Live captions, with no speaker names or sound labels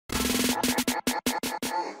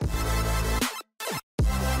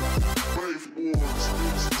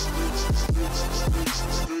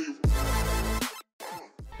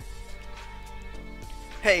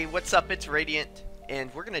Hey, what's up? It's Radiant,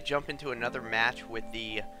 and we're gonna jump into another match with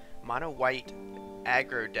the mono white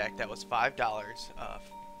aggro deck that was $5.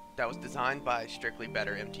 That was designed by Strictly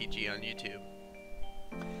Better MTG on YouTube.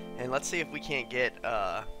 And let's see if we can't get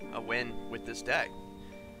a win with this deck.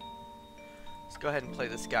 Let's go ahead and play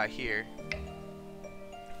this guy here.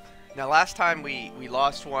 Now, last time we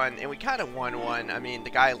lost one, and we kind of won one. I mean,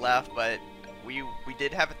 the guy left, but we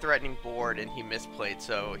did have a threatening board, and he misplayed,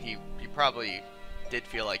 so he probably did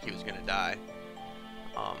feel like he was gonna die.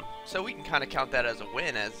 So we can kind of count that as a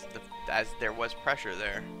win, as there was pressure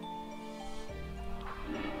there.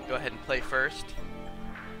 Go ahead and play first.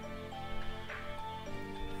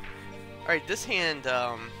 All right, this hand,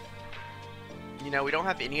 you know, we don't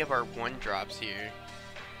have any of our one drops here,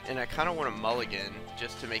 and I kind of want to mulligan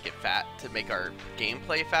just to make it make our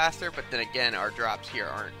gameplay faster. But then again, our drops here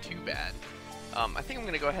aren't too bad. I think I'm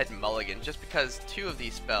gonna go ahead and mulligan just because two of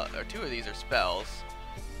these are spells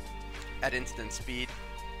at instant speed.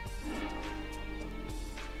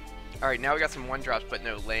 Alright, now we got some one drops but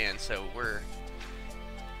no land, so we're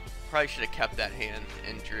probably should have kept that hand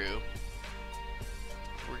and drew.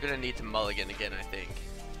 We're gonna need to mulligan again, I think.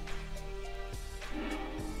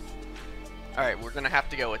 Alright, we're gonna have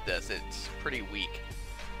to go with this. It's pretty weak.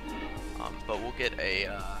 But we'll get a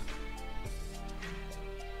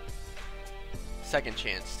second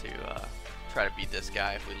chance to try to beat this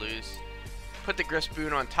guy if we lose. Put the Grist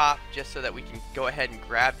Boon on top just so that we can go ahead and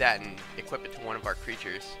grab that and equip it to one of our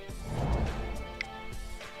creatures.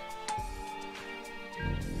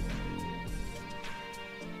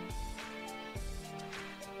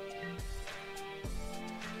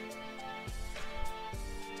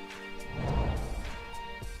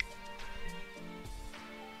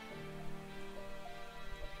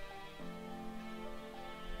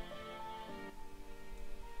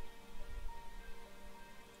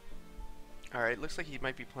 Alright, looks like he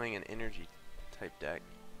might be playing an energy type deck.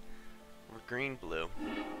 Or green-blue.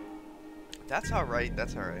 That's alright,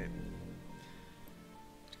 that's alright.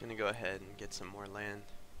 Just gonna go ahead and get some more land.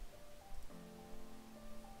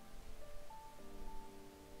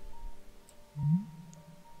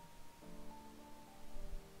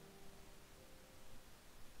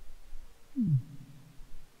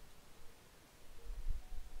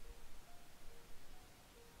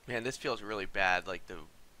 Man, this feels really bad, like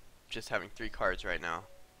just having 3 cards right now.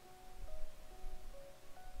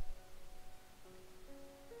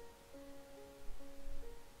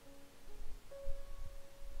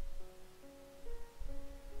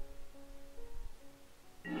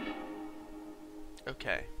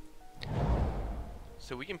 Okay.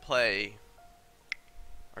 So we can play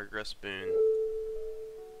our Grist Boon.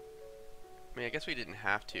 I mean, I guess we didn't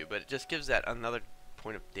have to, but it just gives that another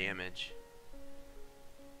point of damage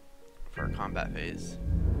for our combat phase.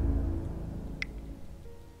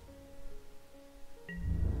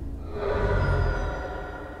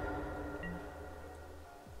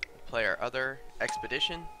 Play our other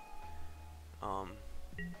expedition. I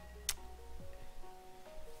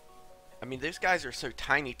mean, those guys are so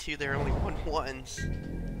tiny too. They're only 1/1s.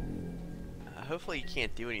 Hopefully you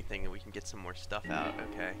can't do anything and we can get some more stuff out.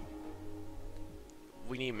 Okay.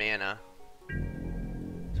 We need mana.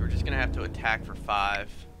 So we're just gonna have to attack for 5.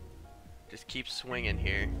 Just keep swinging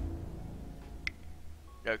here.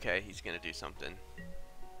 Okay, he's gonna do something.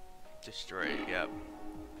 Destroy it, yep.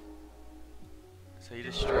 So he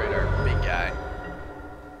destroyed our big guy.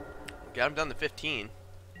 Got him down to 15.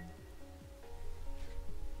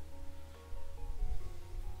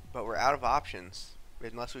 But we're out of options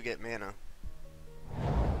unless we get mana.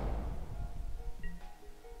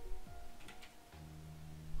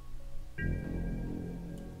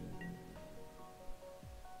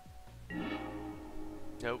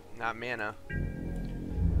 Nope, not mana.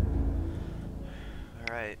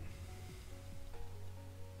 Alright.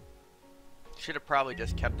 Should have probably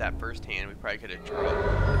just kept that first hand. We probably could have drew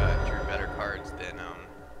better cards than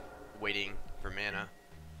waiting for mana.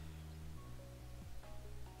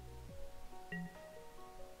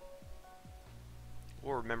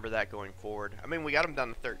 We'll remember that going forward. I mean, we got him down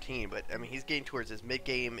to 13, but I mean, he's getting towards his mid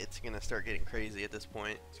game. It's gonna start getting crazy at this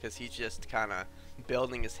point because he's just kind of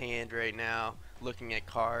building his hand right now, looking at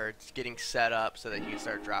cards, getting set up so that he can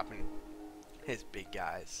start dropping his big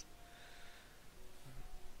guys.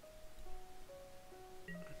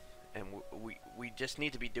 And we just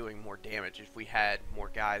need to be doing more damage. If we had more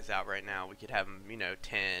guys out right now, we could have them, you know,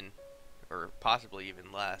 10 or possibly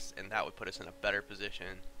even less, and that would put us in a better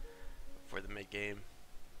position for the mid game.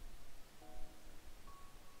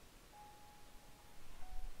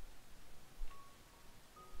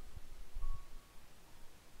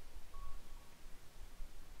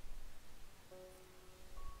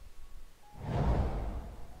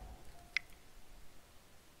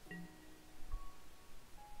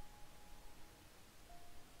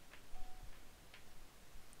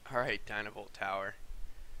 Alright, Dynavolt Tower.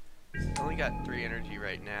 He's only got 3 energy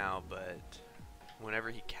right now, but whenever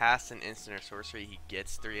he casts an instant or sorcery, he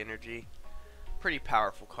gets 3 energy. Pretty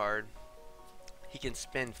powerful card. He can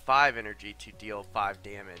spend 5 energy to deal 5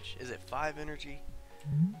 damage. Is it 5 energy?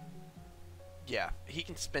 Yeah, he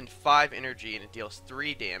can spend 5 energy and it deals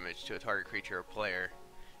 3 damage to a target creature or player.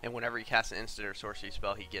 And whenever he casts an instant or sorcery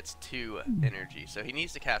spell, he gets 2 energy. So he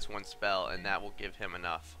needs to cast 1 spell, and that will give him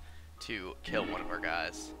enough to kill one of our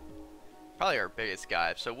guys. Probably our biggest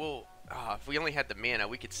guy. So we'll, if we only had the mana,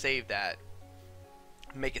 we could save that,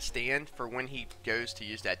 make a stand for when he goes to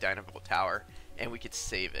use that Dynavolt Tower, and we could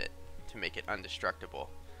save it to make it undestructible.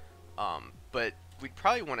 But we'd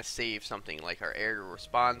probably want to save something like our Aggro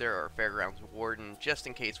Responder or Fairgrounds Warden, just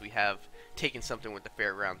in case we have taken something with the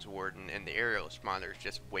Fairgrounds Warden, and the Aerial Responder is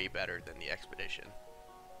just way better than the Expedition.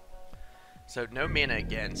 So no mana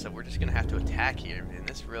again, so we're just going to have to attack here, and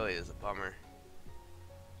this really is a bummer.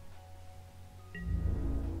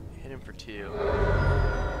 Hit him for 2.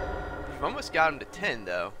 We've almost got him to 10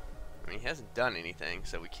 though. I mean, he hasn't done anything,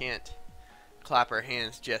 so we can't clap our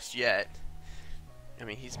hands just yet. I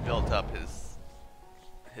mean, he's built up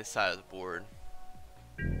his side of the board,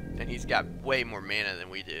 and he's got way more mana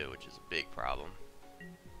than we do, which is a big problem.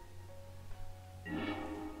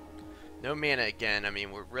 No mana again. I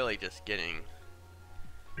mean, we're really just getting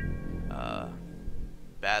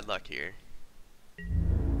bad luck here.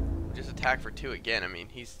 We'll just attack for 2 again. I mean,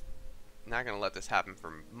 he's not going to let this happen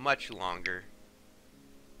for much longer.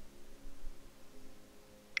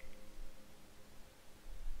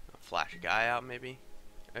 I'll flash a guy out, maybe?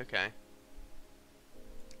 Okay.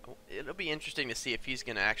 It'll be interesting to see if he's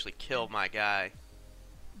going to actually kill my guy.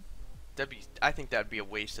 I think that would be a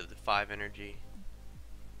waste of the 5 energy.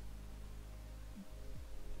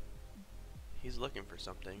 He's looking for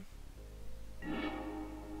something.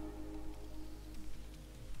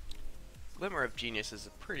 Glimmer of Genius is a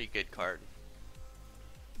pretty good card.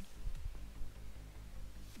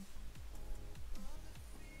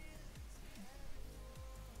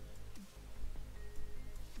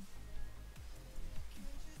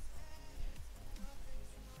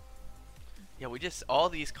 Yeah, all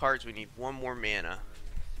these cards, we need 1 more mana.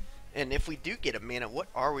 And if we do get a mana, what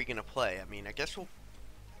are we going to play? I mean, I guess we'll...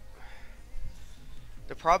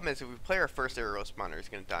 The problem is if we play our first Aerial Responder, it's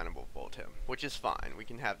going to Dynavolt him, which is fine. We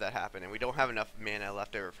can have that happen, and we don't have enough mana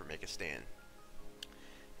left over for Make a Stand.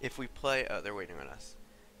 If we play... Oh, they're waiting on us.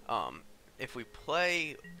 If we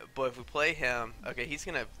play him... Okay, he's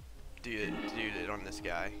going to do it on this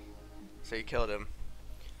guy. So he killed him.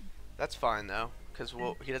 That's fine, though, because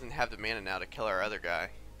he doesn't have the mana now to kill our other guy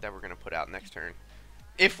that we're going to put out next turn.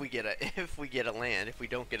 If we get a land. If we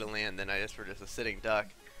don't get a land, then I guess we're just a sitting duck.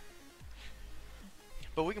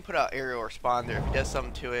 But we can put out Aerial Responder. If he does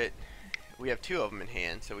something to it, we have 2 of them in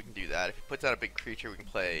hand, so we can do that. If he puts out a big creature, we can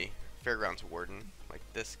play Fairgrounds Warden, like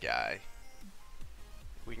this guy.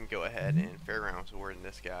 We can go ahead and Fairgrounds Warden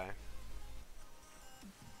this guy.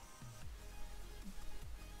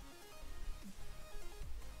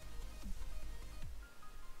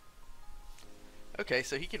 Okay,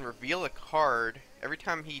 so he can reveal a card. Every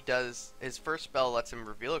time he does, his first spell lets him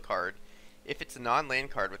reveal a card. If it's a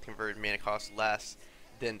non-land card with converted mana cost less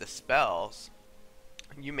than the spells,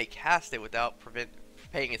 you may cast it without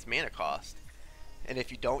paying its mana cost. And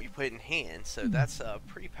if you don't, you put it in hand. So that's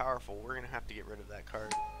pretty powerful. We're going to have to get rid of that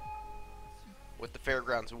card with the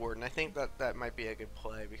Fairgrounds Warden. I think that might be a good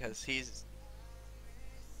play, because he's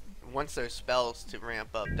wants those spells to ramp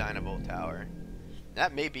up Dynavolt Tower.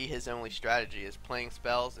 That may be his only strategy, is playing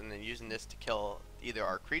spells and then using this to kill either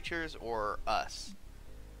our creatures or us.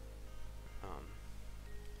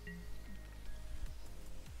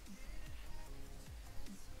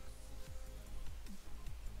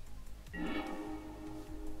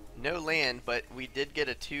 No land, but we did get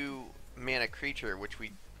a 2 mana creature, which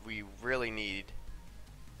we really need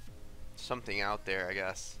something out there, I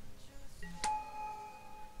guess.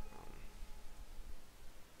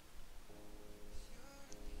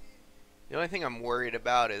 The only thing I'm worried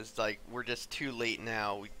about is, like, we're just too late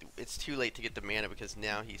now. It's too late to get the mana, because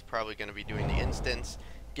now he's probably going to be doing the instants,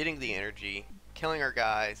 getting the energy, killing our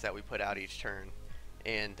guys that we put out each turn,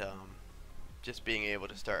 and just being able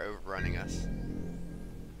to start overrunning us.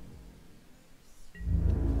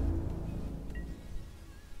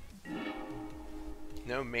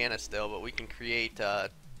 No mana still, but we can create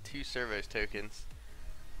 2 Servos tokens,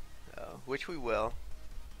 which we will.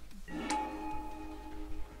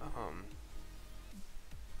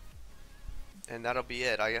 And that'll be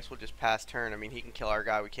it. I guess we'll just pass turn. I mean, he can kill our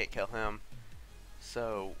guy, we can't kill him.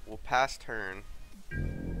 So we'll pass turn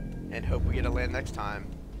and hope we get a land next time,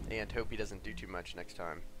 and hope he doesn't do too much next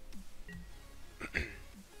time.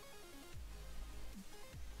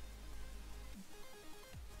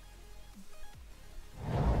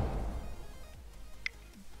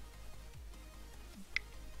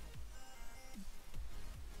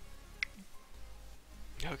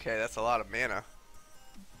 Okay, that's a lot of mana.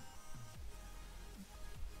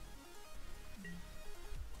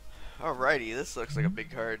 Alrighty, this looks like a big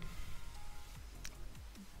card.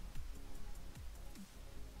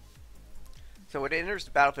 So when it enters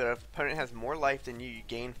the battlefield, if the opponent has more life than you, you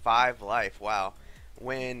gain 5 life. Wow.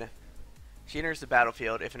 When she enters the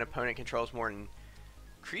battlefield, if an opponent controls more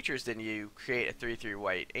creatures than you, create a 3/3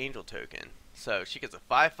 white angel token. So she gets a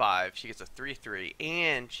 5/5, she gets a 3/3,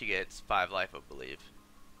 and she gets 5 life, I believe.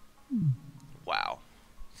 Wow.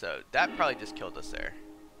 So that probably just killed us there.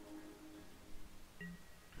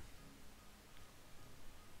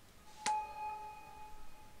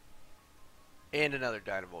 And another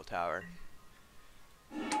Dynamo Tower.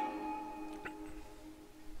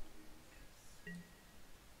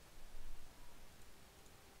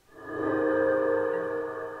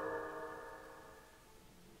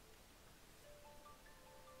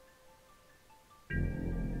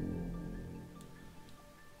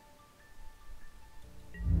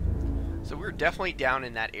 So we're definitely down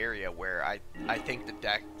in that area where I think the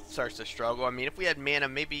deck starts to struggle. I mean, if we had mana,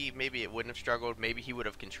 maybe it wouldn't have struggled. Maybe he would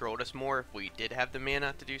have controlled us more if we did have the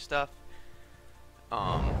mana to do stuff.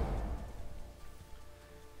 But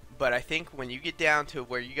I think when you get down to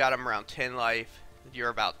where you got him around 10 life, you're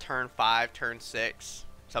about turn 5, turn 6,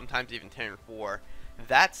 sometimes even turn 4.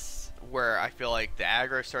 That's where I feel like the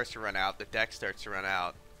aggro starts to run out, the deck starts to run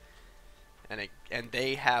out, and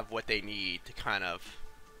they have what they need to kind of,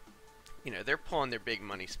 you know, they're pulling their big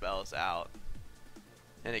money spells out,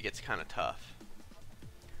 and it gets kind of tough.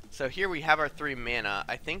 So here we have our 3 mana.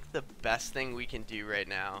 I think the best thing we can do right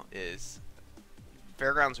now is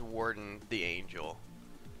Fairgrounds Warden the Angel,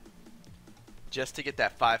 just to get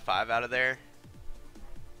that 5/5 out of there.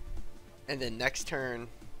 And then next turn,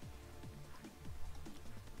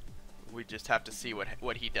 we just have to see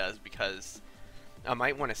what he does, because I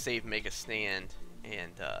might want to save Make a Stand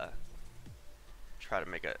and try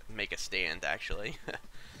to make a stand actually.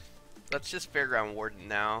 Let's just Fairground Warden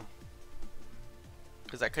now,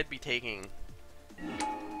 because I could be taking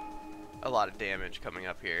a lot of damage coming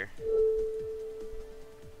up here.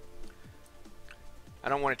 I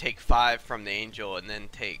don't want to take 5 from the Angel and then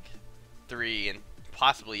take 3 and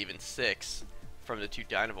possibly even 6 from the 2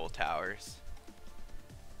 Dynamo Towers.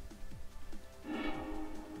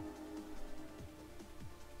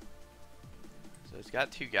 So he's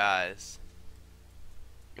got 2 guys.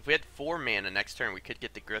 If we had 4 mana next turn, we could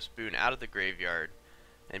get the Grist Boon out of the graveyard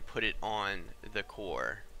and put it on the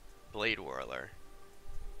core Blade Whirler.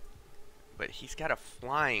 But he's got a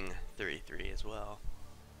flying 3/3 as well,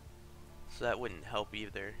 so that wouldn't help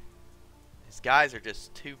either. His guys are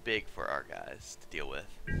just too big for our guys to deal with.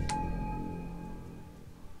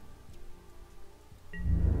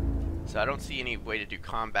 So I don't see any way to do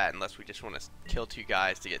combat unless we just want to kill 2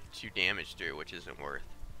 guys to get 2 damage through, which isn't worth.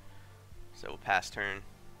 So we'll pass turn.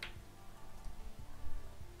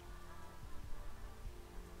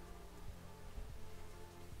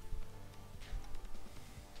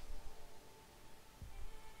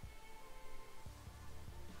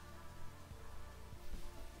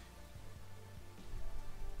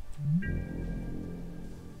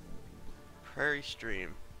 Prairie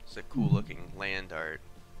Stream. It's a cool looking land art.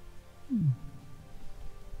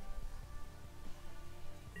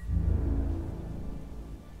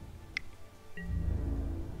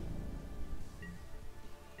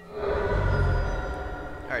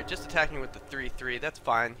 Alright, just attacking with the 3/3, that's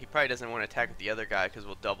fine. He probably doesn't want to attack with the other guy because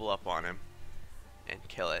we'll double up on him and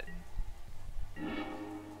kill it.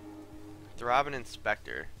 Throbbing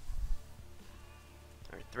Inspector.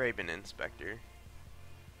 Or Thraben Inspector.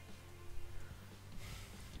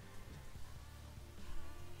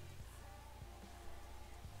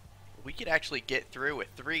 We could actually get through with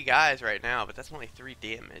 3 guys right now, but that's only 3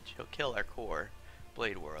 damage. He'll kill our core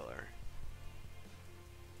Blade Whirler.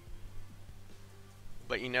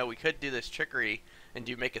 But you know, we could do this trickery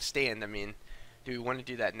and make a stand. I mean, do we want to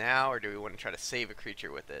do that now, or do we want to try to save a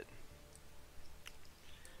creature with it?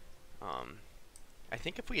 I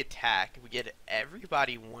think if we attack, we get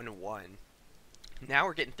everybody 1/1. Now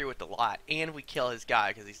we're getting through with the lot, and we kill his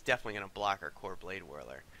guy because he's definitely going to block our core Blade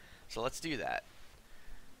Whirler. So let's do that.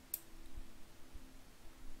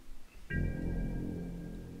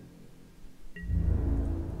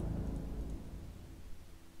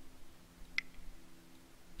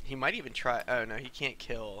 He might even try. Oh no, he can't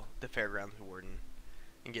kill the Fairgrounds Warden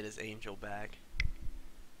and get his angel back.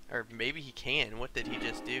 Or maybe he can. What did he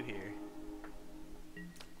just do here?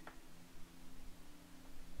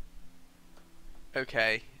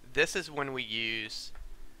 Okay, this is when we use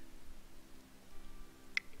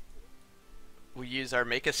our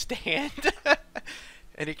make a stand,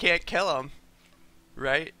 and he can't kill him,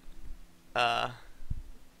 right? Uh,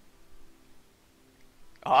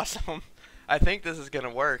 awesome. I think this is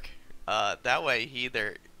gonna work. That way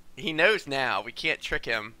he knows now we can't trick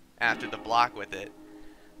him after the block with it,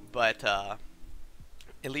 but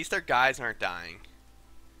at least our guys aren't dying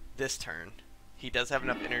this turn. He does have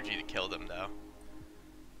enough energy to kill them though.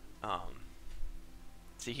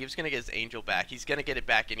 See, he was gonna get his angel back. He's gonna get it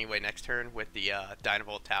back anyway next turn with the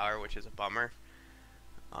Dynavolt Tower, which is a bummer.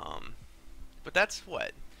 But that's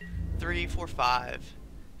what 3, 4, 5,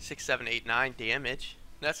 6, 7, 8, 9 damage.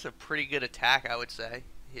 That's a pretty good attack, I would say.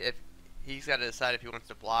 If he's got to decide if he wants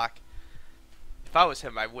to block. If I was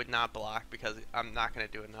him, I would not block because I'm not gonna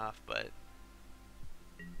do enough. But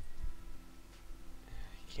you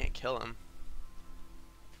can't kill him.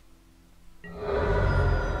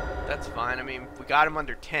 That's fine. I mean, we got him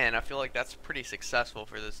under 10. I feel like that's pretty successful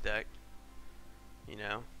for this deck. You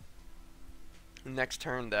know. Next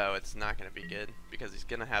turn, though, it's not going to be good because he's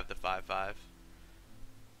going to have the 5/5.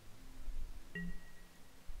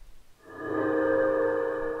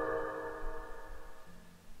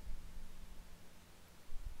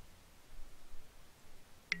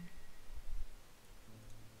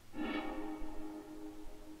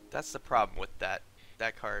 That's the problem with that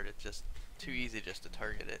card. It's just too easy just to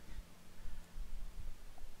target it.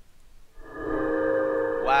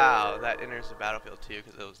 Wow, that enters the battlefield too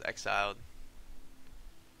because it was exiled.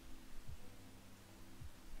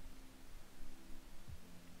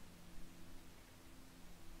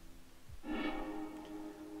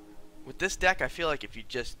 With this deck, I feel like if you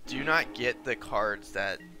just do not get the cards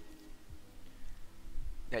that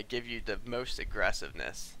give you the most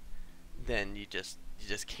aggressiveness, then you just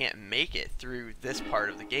can't make it through this part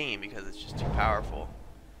of the game because it's just too powerful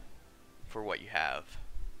for what you have.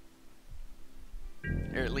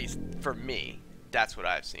 Or at least for me, that's what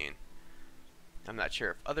I've seen. I'm not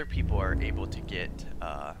sure if other people are able to get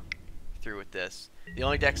through with this. The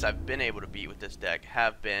only decks I've been able to beat with this deck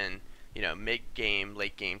have been, you know, mid-game,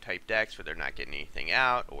 late-game type decks where they're not getting anything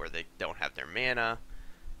out or they don't have their mana.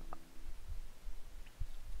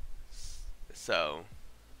 So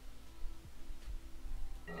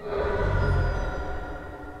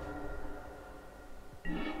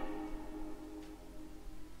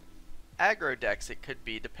aggro decks, it could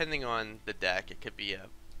be, depending on the deck, it could be a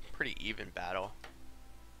pretty even battle.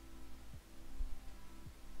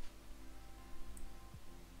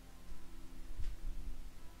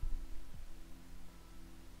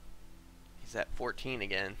 He's at 14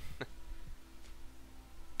 again.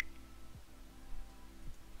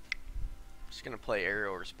 Just gonna play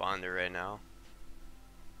aerial responder right now.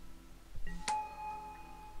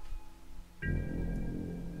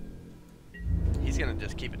 He's gonna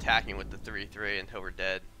just keep attacking with the 3/3 until we're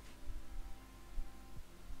dead.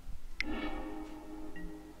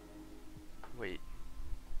 Wait.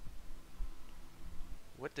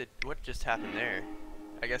 What just happened there?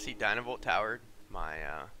 I guess he Dynavolt towered my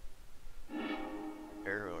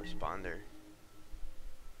aerial responder.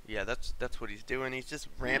 Yeah, that's what he's doing. He's just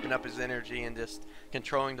ramping up his energy and just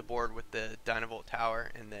controlling the board with the Dynavolt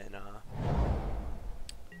tower, and then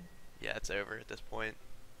yeah, it's over at this point.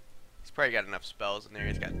 He's probably got enough spells in there.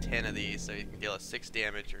 He's got 10 of these, so he can deal us 6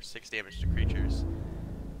 damage or 6 damage to creatures.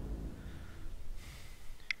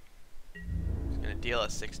 He's gonna deal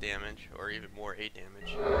us 6 damage or even more, 8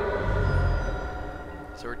 damage.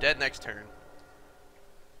 So we're dead next turn.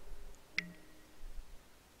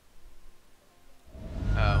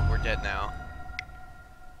 Oh, we're dead now.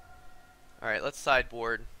 Alright, let's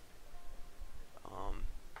sideboard.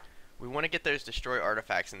 We want to get those destroy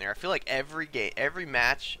artifacts in there. I feel like every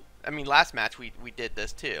match, I mean last match we did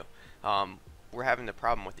this too. We're having the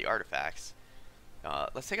problem with the artifacts.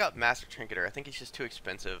 Let's take out Master Trinketer. I think he's just too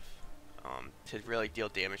expensive to really deal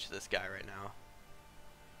damage to this guy right now.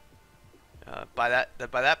 By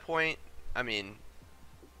that point, I mean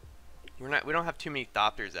we don't have too many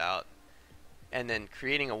Thopters out. And then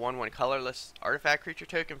creating a 1/1 colorless artifact creature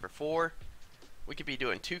token for 4. We could be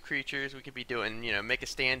doing 2 creatures. We could be doing, you know, make a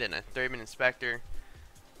stand and a Thraben Inspector.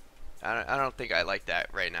 I don't think I like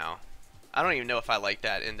that right now. I don't even know if I like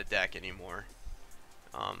that in the deck anymore.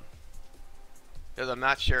 Because I'm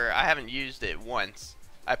not sure. I haven't used it once.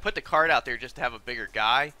 I put the card out there just to have a bigger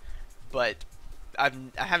guy, but I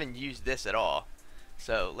haven't used this at all.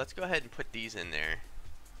 So let's go ahead and put these in there,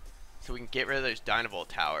 so we can get rid of those Dynavolt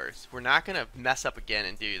towers. We're not going to mess up again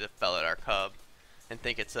and do the Felidar Cub and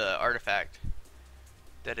think it's an artifact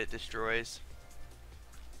that it destroys.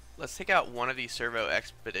 Let's take out one of these servo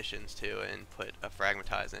expeditions too and put a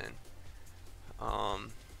fragmatize in.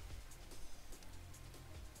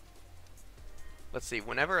 Let's see,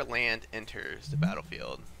 whenever a land enters the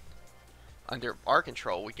battlefield, under our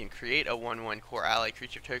control, we can create a 1/1 core ally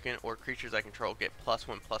creature token, or creatures I control get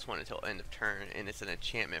 +1/+1 until end of turn, and it's an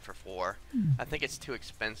enchantment for 4. I think it's too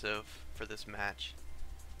expensive for this match.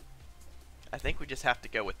 I think we just have to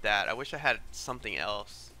go with that. I wish I had something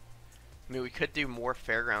else. I mean, we could do more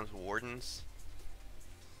Fairgrounds Wardens,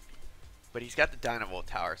 but he's got the Dynavolt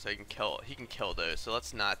Tower, so he can kill those. So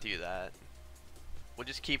let's not do that. We'll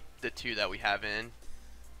just keep the 2 that we have in.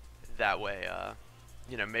 That way,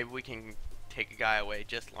 you know, maybe we can take a guy away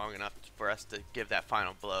just long enough for us to give that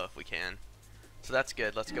final blow if we can. So that's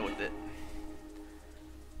good. Let's go with it.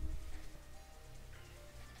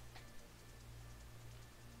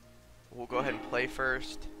 We'll go ahead and play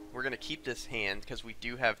first. We're going to keep this hand because we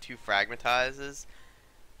do have 2 Fragmatizes.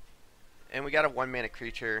 And we got a 1-mana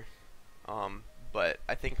creature. But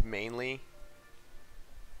I think mainly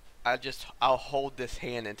I'll hold this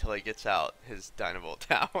hand until he gets out his Dynavolt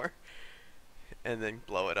Tower. And then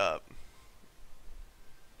blow it up.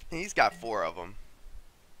 And he's got 4 of them.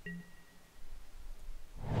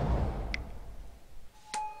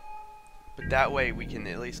 But that way we can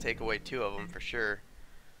at least take away 2 of them for sure.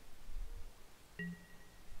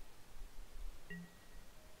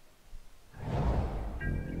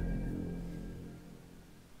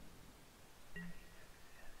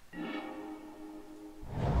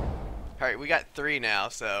 Alright, we got 3 now,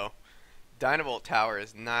 so Dynavolt Tower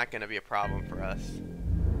is not going to be a problem for us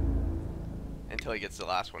until he gets the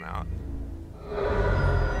last one out.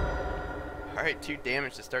 Alright, 2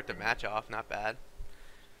 damage to start the match off, not bad.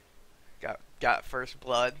 Got first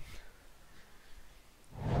blood.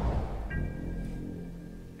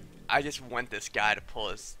 I just want this guy to pull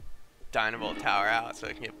his Dynavolt Tower out so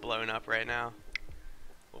he can get blown up right now.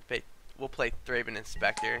 We'll play Thraben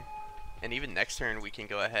Inspector. And even next turn we can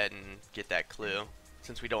go ahead and get that clue,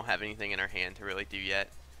 since we don't have anything in our hand to really do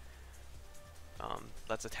yet.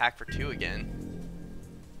 Let's attack for 2 again.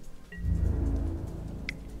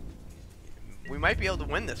 We might be able to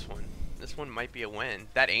win this one. This one might be a win.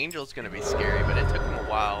 That Angel's going to be scary, but it took him a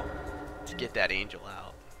while to get that Angel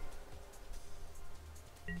out.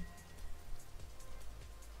 He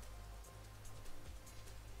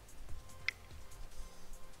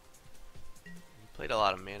played a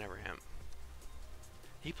lot of mana ramp.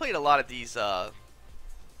 He played a lot of these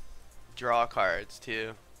draw cards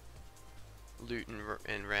too. Loot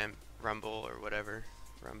and Rumble or whatever.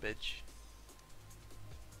 Rumbage.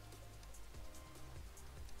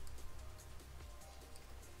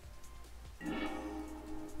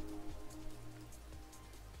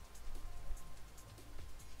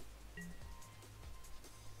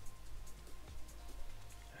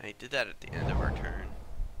 I did that at the end of our turn.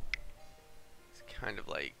 It's kind of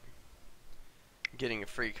like getting a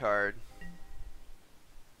free card.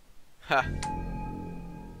 Ha!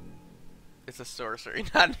 It's a sorcery,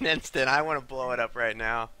 not an instant. I want to blow it up right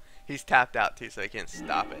now. He's tapped out too, so I can't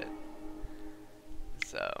stop it.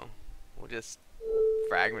 So, we'll just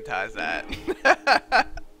fragmatize that.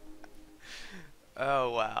 Oh,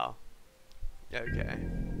 wow. Okay.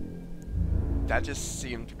 That just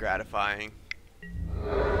seemed gratifying.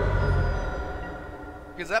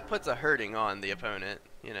 Because that puts a hurting on the opponent,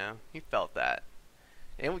 you know. He felt that.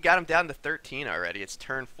 And we got him down to 13 already. It's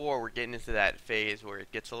turn 4. We're getting into that phase where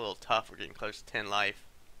it gets a little tough. We're getting close to 10 life.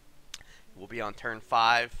 We'll be on turn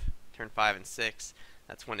 5 and 6.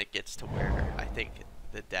 That's when it gets to where I think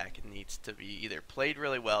the deck needs to be either played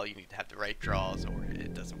really well, you need to have the right draws, or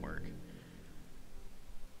it doesn't work.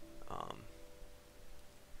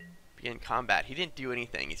 Begin combat. He didn't do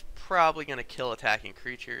anything. He's probably going to kill attacking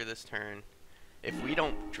creature this turn. If we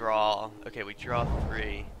don't draw, okay, we draw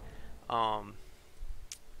 3.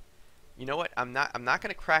 You know what? I'm not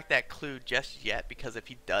going to crack that clue just yet, because if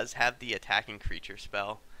he does have the attacking creature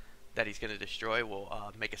spell that he's going to destroy,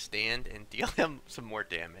 we'll make a stand and deal him some more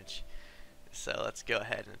damage. So let's go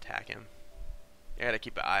ahead and attack him. I got to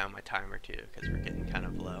keep an eye on my timer too, because we're getting kind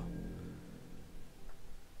of low.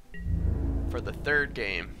 For the 3rd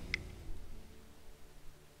game,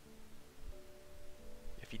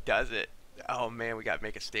 if he does it, oh man, we got to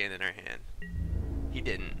make a stand in our hand. He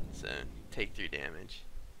didn't, so take 3 damage.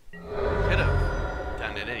 Could have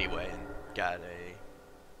done it anyway and got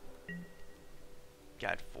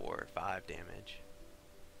 4 or 5 damage.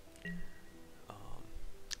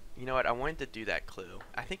 You know what? I wanted to do that clue.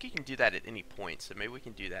 I think you can do that at any point, so maybe we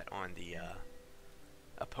can do that on the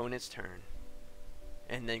opponent's turn,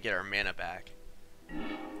 and then get our mana back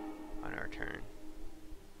on our turn.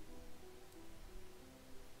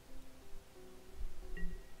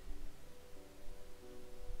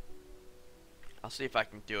 I'll see if I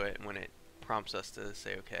can do it when it prompts us to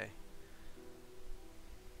say okay.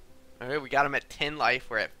 Alright, we got him at 10 life.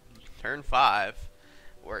 We're at turn 5.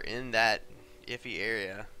 We're in that iffy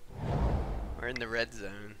area. We're in the red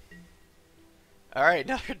zone. Alright,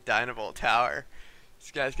 another Dynavolt tower.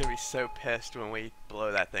 This guy's gonna be so pissed when we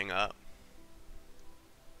blow that thing up.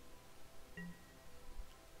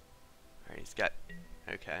 Alright, he's got...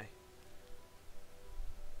 Okay.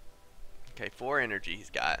 Okay, 4 energy he's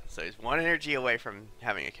got. So he's 1 energy away from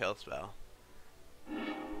having a kill spell.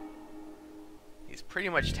 He's pretty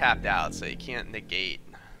much tapped out, so he can't negate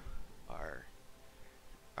our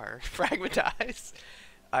Fragmentize.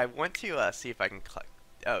 I want to see if I can collect...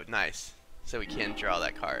 Oh, nice. So we can draw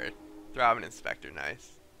that card. Throbbing Inspector,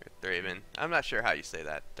 nice. Or Thraben. I'm not sure how you say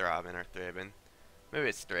that. Throbbing or Thraben. Maybe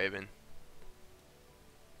it's Thraben.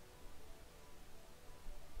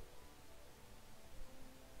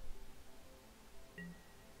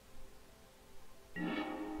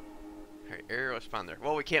 Alright, Aerial Responder.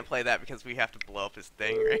 Well, we can't play that because we have to blow up his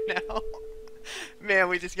thing right now. Man,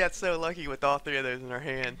 we just got so lucky with all 3 of those in our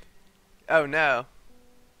hand. Oh, no.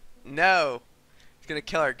 No! He's gonna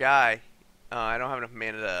kill our guy. I don't have enough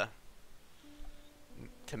mana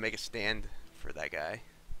to make a stand for that guy.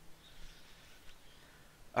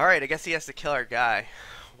 Alright, I guess he has to kill our guy.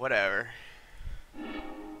 Whatever.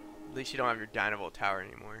 At least you don't have your Dynavolt tower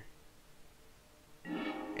anymore.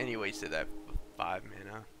 And you wasted that 5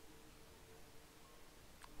 mana.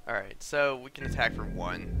 Alright, so we can attack for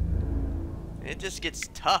 1. It just gets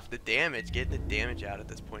tough, the damage, getting the damage out at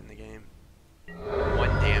this point in the game. 1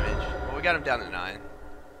 damage. Well, we got him down to 9.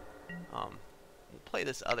 We'll play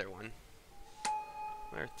this other one.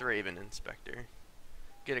 Our Thraben Inspector.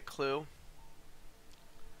 Get a clue.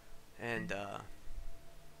 And,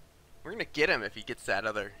 we're gonna get him if he gets that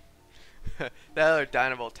other... that other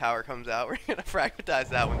Dynavolt tower comes out. We're gonna fragmentize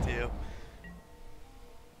that one too.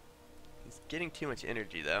 He's getting too much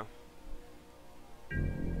energy though.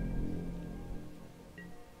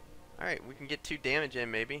 Alright, we can get 2 damage in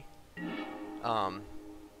maybe.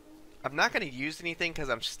 I'm not going to use anything because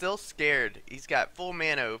I'm still scared. He's got full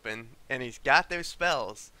mana open and he's got those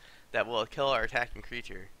spells that will kill our attacking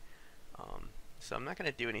creature. So I'm not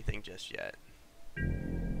going to do anything just yet.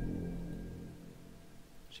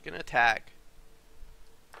 Just going to attack.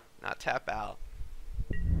 Not tap out.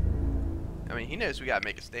 I mean, he knows we got to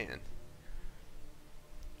make a stand.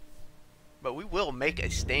 But we will make a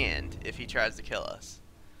stand if he tries to kill us.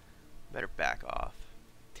 Better back off.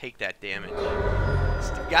 Take that damage.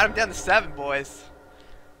 Got him down to 7, boys.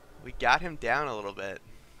 We got him down a little bit.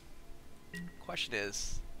 Question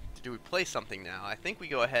is, do we play something now? I think we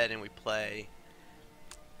go ahead and we play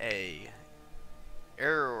a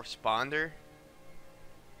Aerial Responder.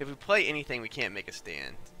 If we play anything, we can't make a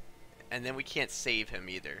stand. And then we can't save him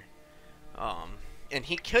either. And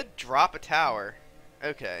he could drop a tower.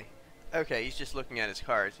 Okay. Okay, he's just looking at his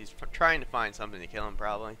cards. He's trying to find something to kill him,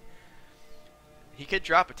 probably. He could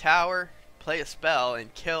drop a tower, play a spell,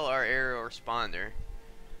 and kill our Aerial Responder,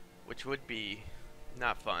 which would be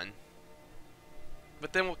not fun.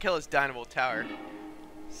 But then we'll kill his Dynavolt tower.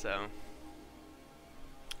 So,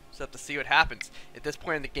 just have to see what happens. At this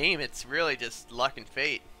point in the game, it's really just luck and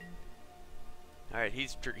fate. Alright,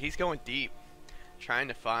 he's going deep, trying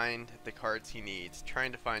to find the cards he needs,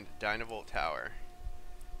 trying to find the Dynavolt tower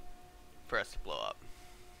for us to blow up.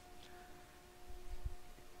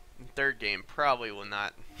 Third game probably will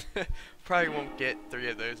not probably won't get 3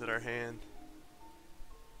 of those in our hand.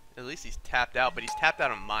 At least he's tapped out, but he's tapped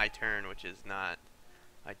out on my turn, which is not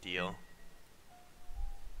ideal.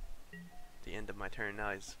 The end of my turn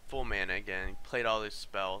now, he's full mana again. He played all those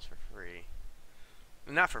spells for free.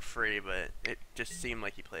 Not for free, but it just seemed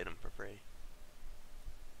like he played them for free.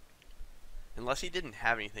 Unless he didn't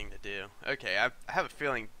have anything to do. Okay, I have a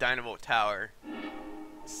feeling Dynavolt Tower,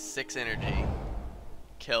 6 energy,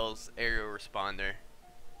 kills Aerial Responder.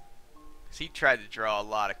 Because he tried to draw a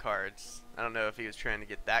lot of cards. I don't know if he was trying to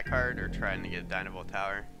get that card or trying to get Dynavolt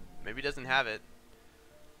Tower. Maybe he doesn't have it.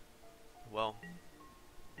 Well,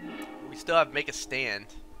 we still have Make a Stand.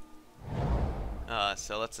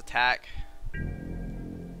 So let's attack.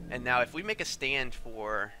 And now if we make a stand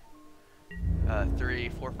for 3,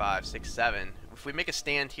 4, 5, 6, 7. If we make a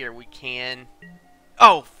stand here, we can...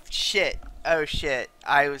 Oh, shit. Oh, shit.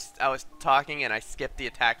 I was talking and I skipped the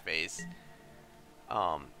attack phase.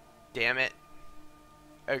 Damn it.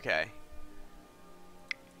 Okay.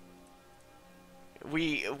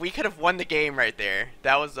 We could have won the game right there.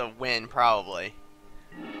 That was a win, probably.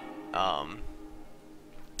 That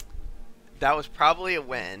was probably a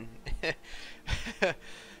win.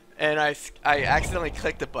 And I accidentally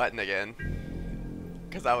clicked the button again.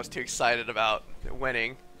 because I was too excited about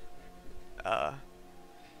winning.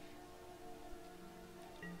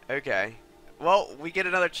 Okay. Well, we get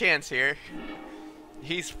another chance here.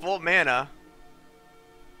 He's full mana.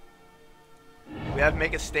 We have to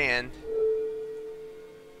make a stand.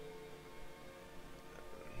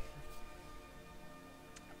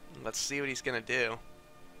 Let's see what he's gonna do.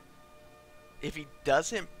 If he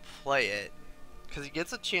doesn't play it, because he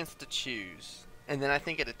gets a chance to choose, and then I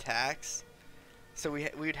think it attacks. So we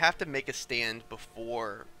would have to make a stand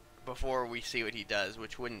before we see what he does,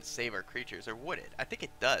 which wouldn't save our creatures, or would it? I think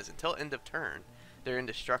it does. Until end of turn, they're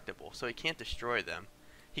indestructible, so he can't destroy them.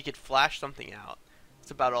 He could flash something out.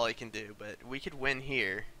 That's about all he can do, but we could win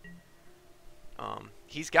here.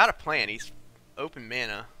 He's got a plan. He's open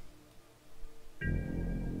mana.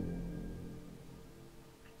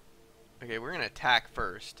 Okay, we're gonna attack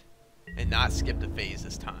first and not skip the phase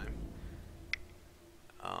this time.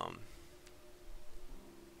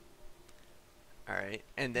 Alright,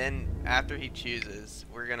 and then after he chooses,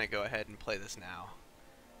 we're gonna go ahead and play this now.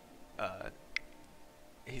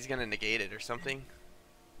 He's gonna negate it or something.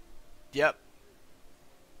 Yep.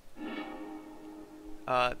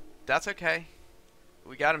 That's okay.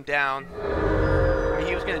 We got him down. I mean,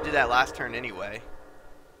 he was gonna do that last turn anyway.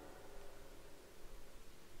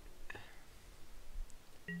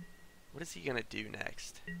 What is he gonna do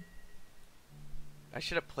next? I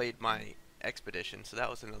should have played my expedition, so that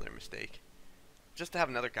was another mistake. Just to have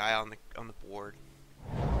another guy on the board.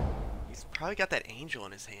 He's probably got that angel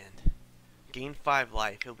in his hand. Gain 5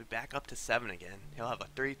 life. He'll be back up to 7 again. He'll have a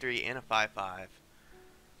 3/3 and a 5/5.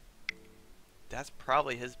 That's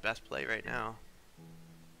probably his best play right now.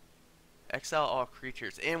 Exile all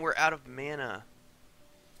creatures, and we're out of mana.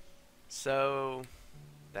 So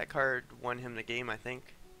that card won him the game, I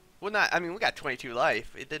think. Well, not. I mean, we got 22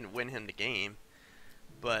 life. It didn't win him the game,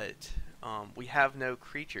 but we have no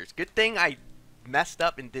creatures. Good thing I messed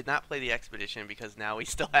up and did not play the expedition, because now we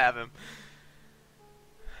still have him.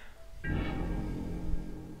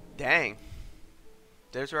 Dang.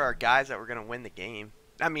 Those are our guys that were gonna win the game.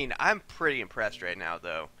 I mean, I'm pretty impressed right now,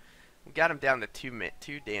 though. We got him down to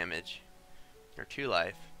 2 damage, or 2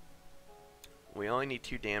 life. We only need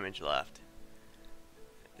 2 damage left.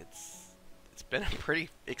 It's been a pretty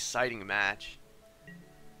exciting match,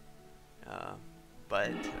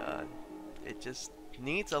 but it just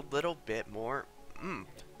needs a little bit more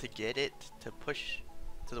to get it to push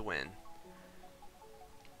to the win.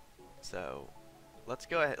 So let's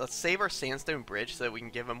go ahead. Let's save our sandstone bridge so that we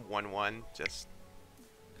can give him 1/1 just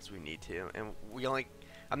because we need to. And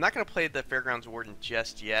I'm not going to play the Fairgrounds Warden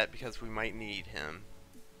just yet because we might need him.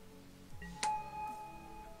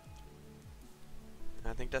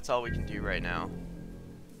 I think that's all we can do right now.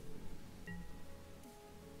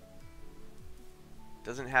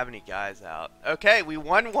 Doesn't have any guys out. Okay, we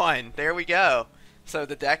won one. There we go. So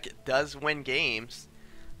the deck does win games.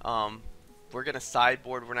 We're going to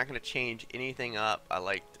sideboard. We're not going to change anything up. I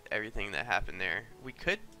liked everything that happened there. We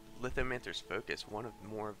could Lithomancer's Focus,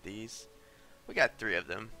 more of these. We got 3 of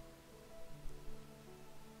them.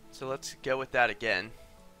 So let's go with that again.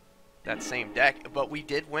 That same deck. But we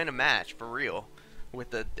did win a match, for real,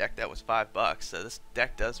 with the deck that was $5. So this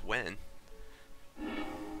deck does win.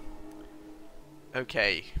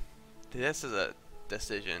 Okay, this is a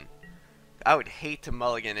decision. I would hate to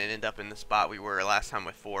mulligan and end up in the spot we were last time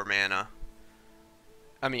with 4 mana.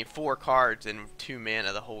 I mean 4 cards and 2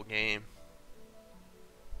 mana the whole game.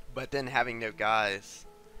 But then having no guys,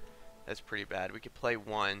 that's pretty bad. We could play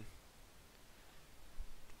 1,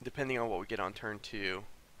 depending on what we get on turn 2,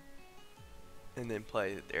 and then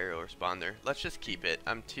play the aerial responder. Let's just keep it.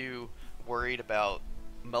 I'm too worried about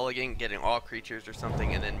mulligan, getting all creatures or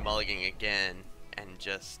something, and then mulligan again and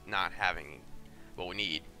just not having what we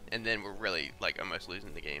need. And then we're really like almost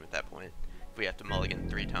losing the game at that point if we have to mulligan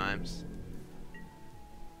 3 times.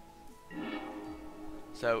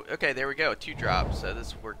 So, okay, there we go, 2 drops. So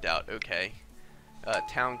this worked out okay.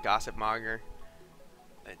 Town Gossip Monger.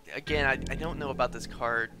 Again, I don't know about this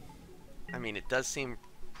card. I mean, it does seem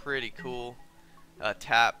pretty cool.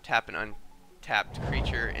 Tap an untapped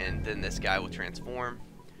creature, and then this guy will transform.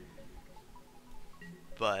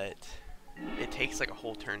 But it takes like a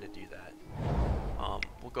whole turn to do that.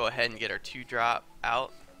 We'll go ahead and get our 2 drop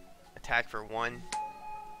out. Attack for 1.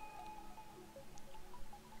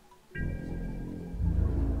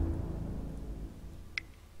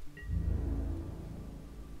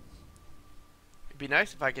 It'd be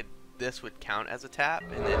nice if this would count as a tap,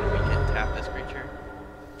 and then we could tap this creature.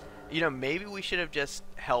 You know, maybe we should have just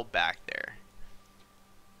held back there.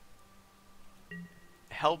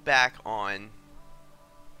 Held back on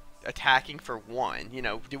attacking for 1. You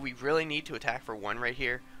know, do we really need to attack for 1 right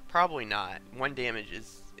here? Probably not. 1 damage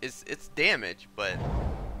is it's damage, but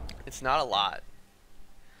it's not a lot.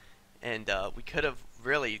 And we could have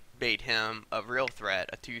really made him a real threat,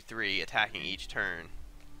 a 2/3 attacking each turn.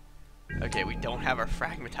 Okay, we don't have our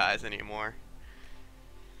Fragmatize anymore.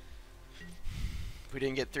 We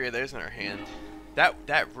didn't get 3 of those in our hand.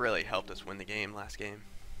 That really helped us win the game last game.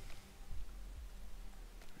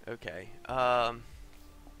 Okay.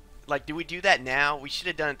 Like, do we do that now? We should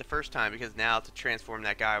have done it the first time, because now to transform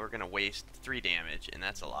that guy, we're gonna waste 3 damage, and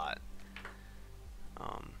that's a lot.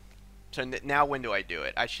 So now when do I do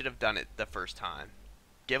it? I should have done it the first time.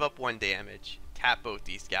 Give up 1 damage, tap both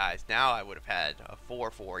these guys. Now I would have had a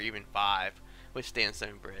 4/4, even 5 with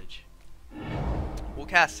Sandstone Bridge. We'll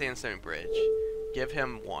cast Sandstone Bridge. Give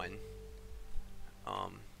him 1.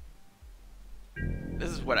 This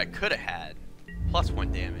is what I could have had, plus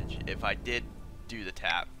 1 damage if I did do the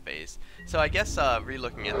tap phase. So I guess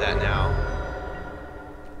re-looking at that now,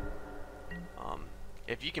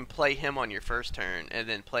 if you can play him on your first turn and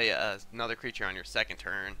then play another creature on your second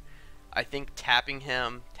turn, I think tapping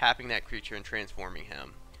him, tapping that creature and transforming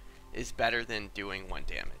him is better than doing 1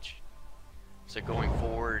 damage. So going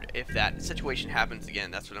forward, if that situation happens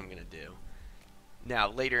again, that's what I'm going to do. Now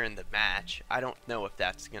later in the match, I don't know if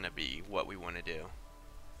that's going to be what we want to do,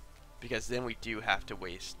 because then we do have to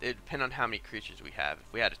waste. It depends on how many creatures we have.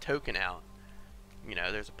 If we had a token out, you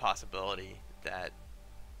know, there's a possibility that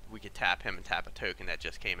we could tap him and tap a token that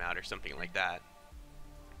just came out or something like that.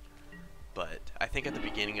 But I think at the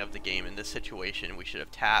beginning of the game in this situation, we should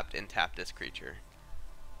have tapped and tapped this creature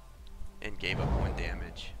and gave up 1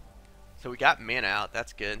 damage. So we got mana out.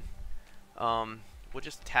 That's good. We'll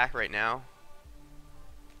just attack right now.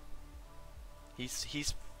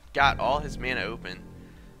 He's got all his mana open.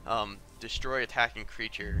 Destroy attacking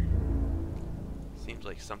creature seems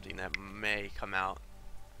like something that may come out.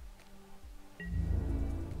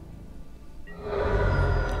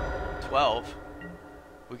 12.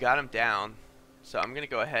 We got him down, so I'm gonna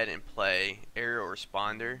go ahead and play Aerial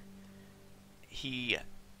Responder.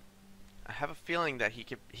 I have a feeling that he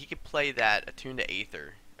could play that Attune to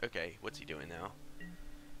Aether. Okay, what's he doing now?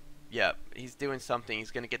 Yep, he's doing something.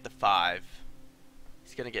 He's gonna get the 5.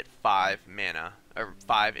 He's gonna get 5 mana or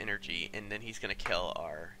 5 energy, and then he's gonna kill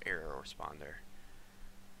our Aerial Responder.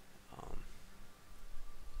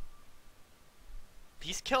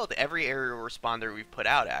 He's killed every Aerial Responder we've put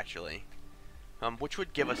out, actually. Which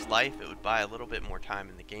would give us life. It would buy a little bit more time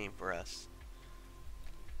in the game for us.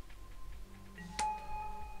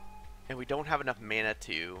 And we don't have enough mana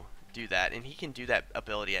to do that, and he can do that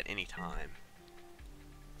ability at any time.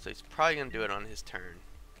 So he's probably going to do it on his turn.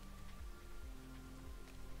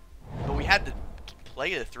 But we had to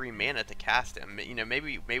play the 3 mana to cast him. You know,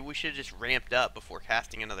 maybe we should have just ramped up before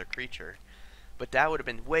casting another creature. But that would have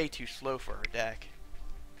been way too slow for our deck.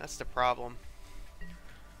 That's the problem.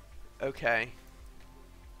 Okay.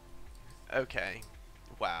 Okay.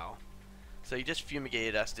 Wow. So he just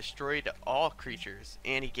fumigated us, destroyed all creatures,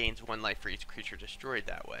 and he gains 1 life for each creature destroyed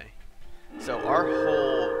that way. So our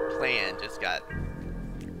whole plan just got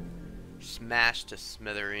smashed to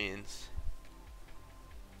smithereens.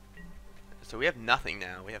 So we have nothing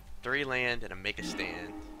now. We have 3 land and a Make a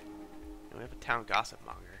Stand. And we have a Town Gossip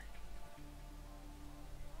Monger.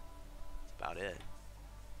 That's about it.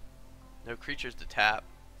 No creatures to tap.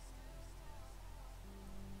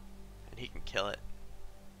 And he can kill it.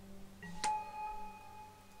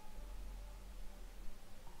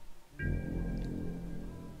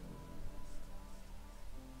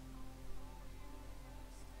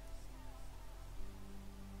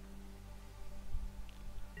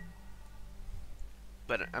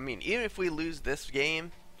 But I mean, even if we lose this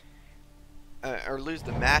game or lose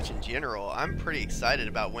the match in general, I'm pretty excited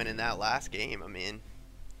about winning that last game. I mean,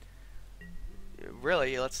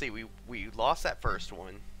 really, let's see, we lost that first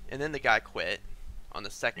one, and then the guy quit on the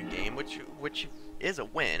second game, which is a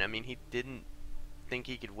win. I mean, he didn't think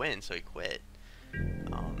he could win, so he quit.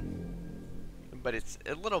 But it's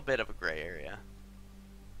a little bit of a gray area.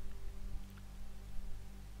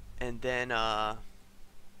 And then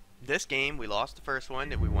this game, we lost the first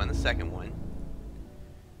one, and we won the second one.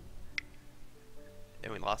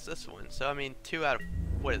 And we lost this one. So, I mean, 2 out of,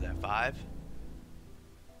 what is that, 5?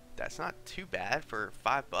 That's not too bad for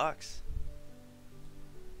 $5.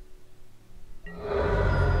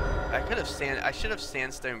 I should have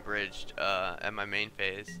Sandstone Bridged at my main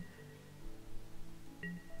phase.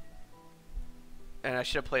 And I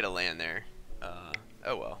should have played a land there.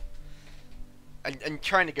 Oh well. I'm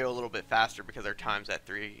trying to go a little bit faster because our time's at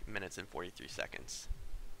 3 minutes and 43 seconds.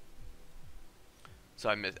 So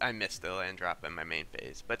I missed the land drop in my main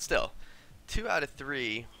phase. But still, 2 out of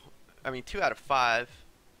 3, I mean 2 out of 5,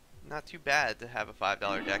 not too bad to have a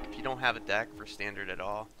 $5 deck if you don't have a deck for standard at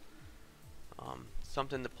all.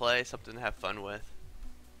 Something to play, something to have fun with.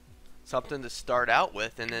 Something to start out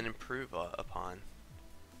with and then improve upon.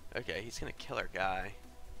 Okay, he's gonna kill our guy.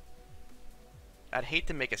 I'd hate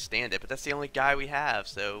to make a stand it, but that's the only guy we have,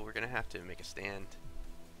 so we're gonna have to make a stand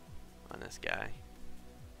on this guy.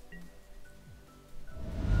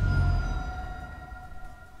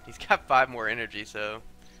 He's got 5 more energy, so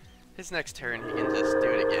his next turn he can just do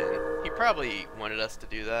it again. He probably wanted us to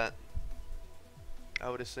do that, I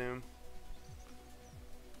would assume.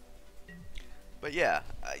 But yeah,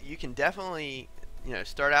 you can definitely,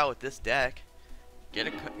 start out with this deck. Get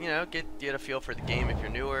a feel for the game if you're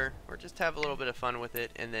newer, or just have a little bit of fun with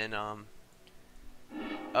it, and then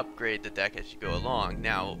upgrade the deck as you go along.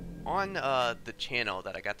 Now, on the channel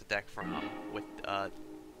that I got the deck from with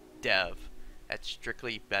Dev at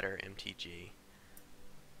Strictly Better MTG,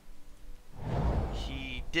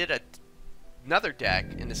 he did another deck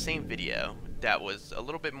in the same video that was a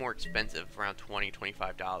little bit more expensive, around $20,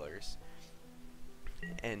 $25,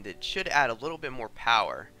 and it should add a little bit more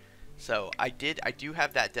power. So I do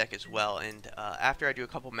have that deck as well, and after I do a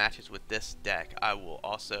couple matches with this deck, I will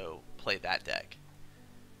also play that deck,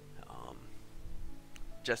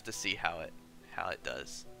 just to see how it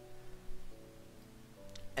does.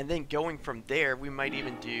 And then going from there, we might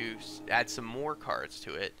even add some more cards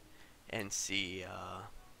to it and see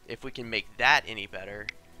if we can make that any better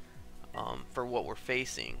for what we're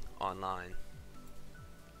facing online.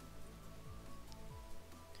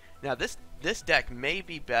 Now this deck may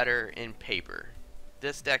be better in paper.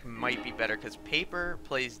 This deck might be better because paper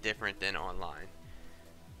plays different than online,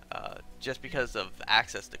 just because of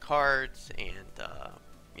access to cards and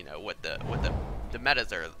what the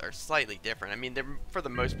metas are slightly different. I mean, for the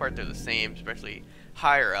most part they're the same, especially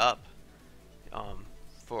higher up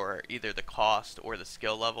for either the cost or the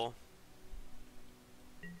skill level.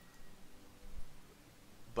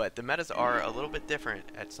 But the metas are a little bit different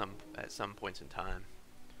at some points in time.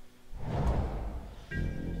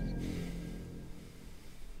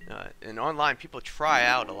 And online, people try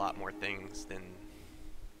out a lot more things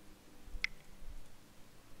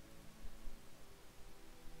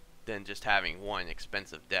than just having one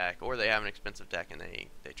expensive deck, or they have an expensive deck and they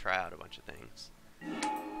try out a bunch of things.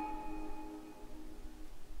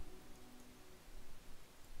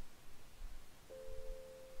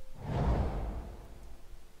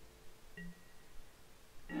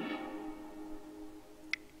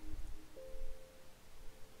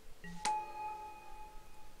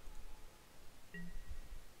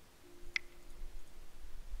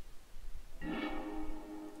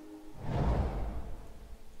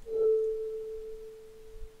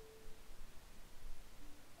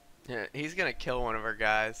 Yeah, he's gonna kill one of our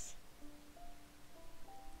guys.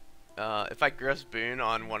 If I gross boon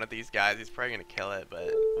on one of these guys, he's probably gonna kill it.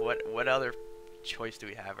 But what other choice do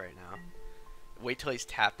we have right now? Wait till he's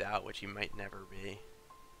tapped out, which he might never be.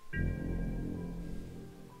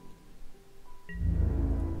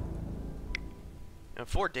 And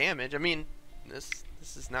 4 damage. I mean, this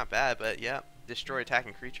is not bad, but yeah, destroy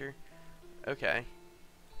attacking creature. Okay,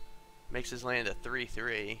 makes his land a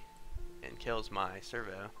 3/3 and kills my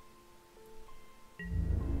servo.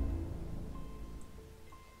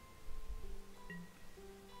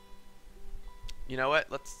 You know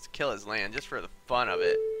what? Let's kill his land just for the fun of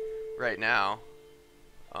it right now.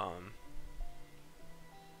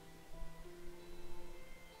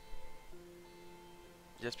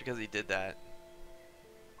 Just because he did that.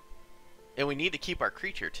 And we need to keep our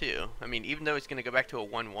creature too. I mean, even though he's going to go back to a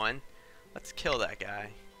 1/1, let's kill that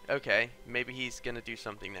guy. Okay, maybe he's going to do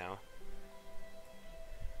something now.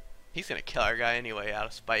 He's going to kill our guy anyway out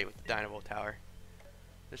of spite with the Dynamo Tower.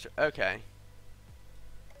 Okay.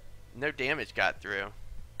 No damage got through.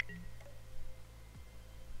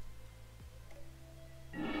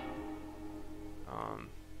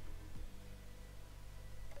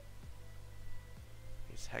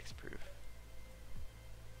 He's hexproof.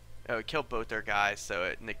 Oh, it killed both our guys, so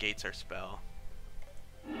it negates our spell.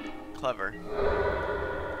 Clever. It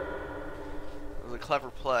was a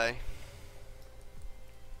clever play.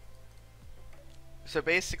 So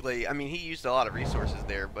basically, I mean, he used a lot of resources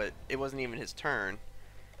there, but it wasn't even his turn.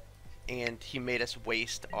 And he made us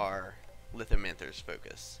waste our Lithomancer's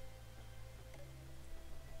focus.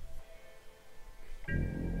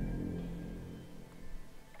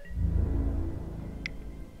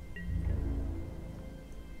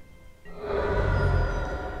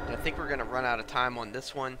 I think we're going to run out of time on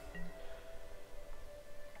this one.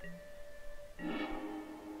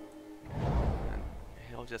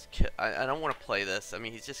 I'll just I don't want to play this. I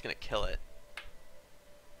mean, he's just gonna kill it.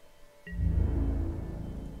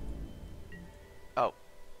 Oh.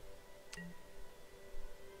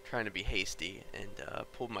 Trying to be hasty and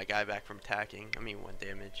pulled my guy back from attacking. I mean, 1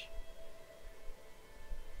 damage.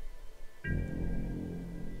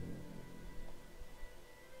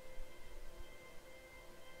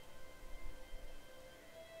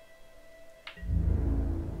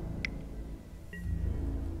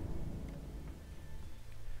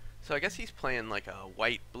 So I guess he's playing like a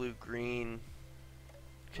white, blue, green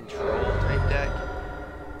control type deck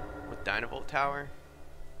with Dynavolt Tower.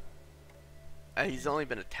 He's only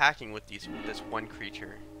been attacking with this one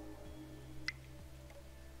creature.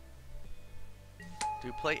 Do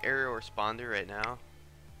we play Aerial Responder right now?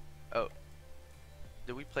 Oh.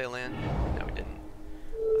 Did we play land? No, we didn't.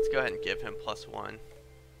 Let's go ahead and give him +1.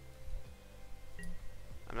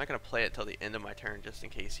 I'm not going to play it till the end of my turn just in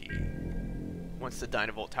case he wants to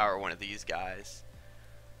Dynavolt Tower one of these guys.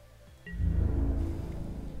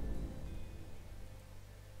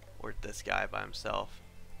 Or this guy by himself.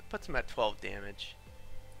 That puts him at 12 damage.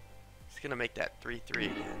 He's going to make that 3/3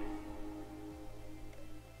 again.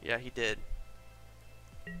 Yeah, he did.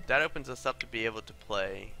 That opens us up to be able to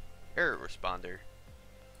play Aerial Responder.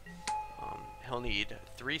 He'll need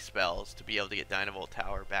 3 spells to be able to get Dynavolt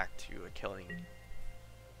Tower back to a killing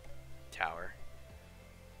tower.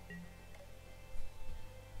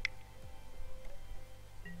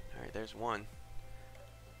 Alright, there's one.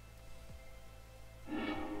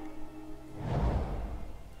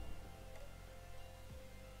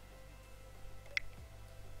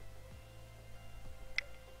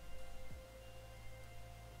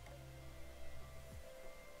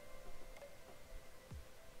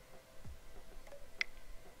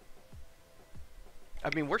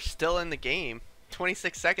 I mean, we're still in the game.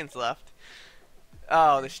 26 seconds left.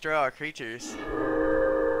 Oh, destroy our creatures.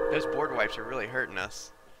 Those board wipes are really hurting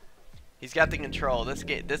us. He's got the control.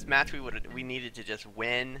 This match we needed to just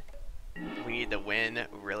win. We needed to win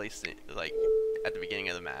really soon, like at the beginning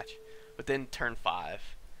of the match. But then turn 5.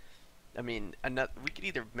 I mean, we could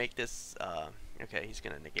either make this. Okay, he's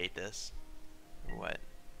gonna negate this. Or what?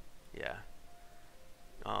 Yeah.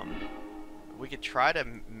 We could try to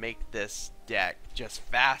make this deck just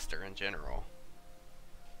faster in general.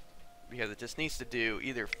 Because it just needs to do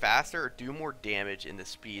either faster or do more damage in the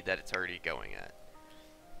speed that it's already going at.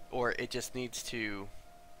 Or it just needs to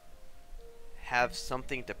have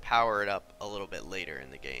something to power it up a little bit later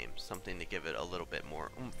in the game. Something to give it a little bit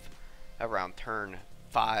more oomph around turn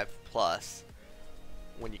 5+.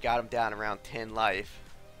 When you got him down around 10 life.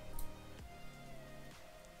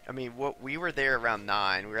 I mean, we were there around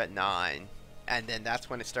 9. We were at 9. And then that's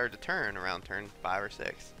when it started to turn around turn 5 or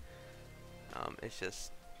 6. It's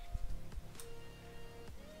just,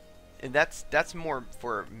 and that's more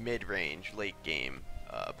for mid-range, late game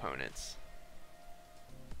opponents.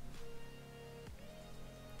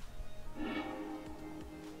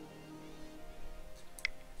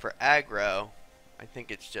 For aggro, I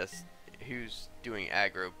think it's just who's doing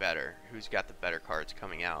aggro better, who's got the better cards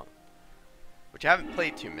coming out. Which I haven't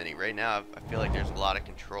played too many. Right now, I feel like there's a lot of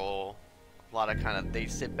control. A lot of they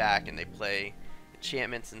sit back and they play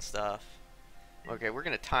enchantments and stuff. Okay, we're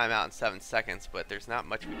going to time out in 7 seconds, but there's not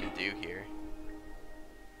much we can do here.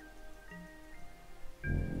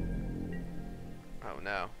 Oh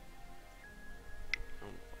no.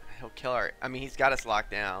 He'll kill our, I mean, he's got us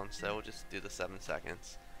locked down, so we'll just do the 7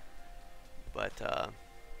 seconds. But,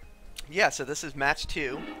 yeah, so this is match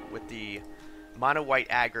 2 with the mono white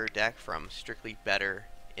aggro deck from Strictly Better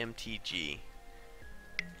MTG.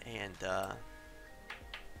 And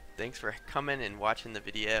thanks for coming and watching the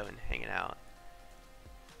video and hanging out.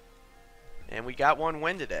 And we got one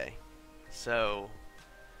win today. So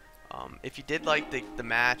if you did like the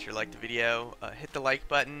match or like the video, hit the like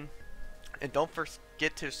button. And don't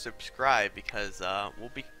forget to subscribe, because we'll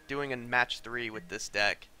be doing a match 3 with this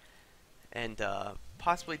deck. And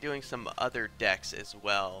possibly doing some other decks as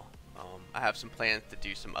well. I have some plans to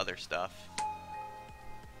do some other stuff.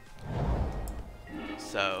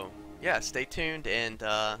 So, yeah, stay tuned, and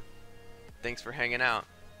thanks for hanging out.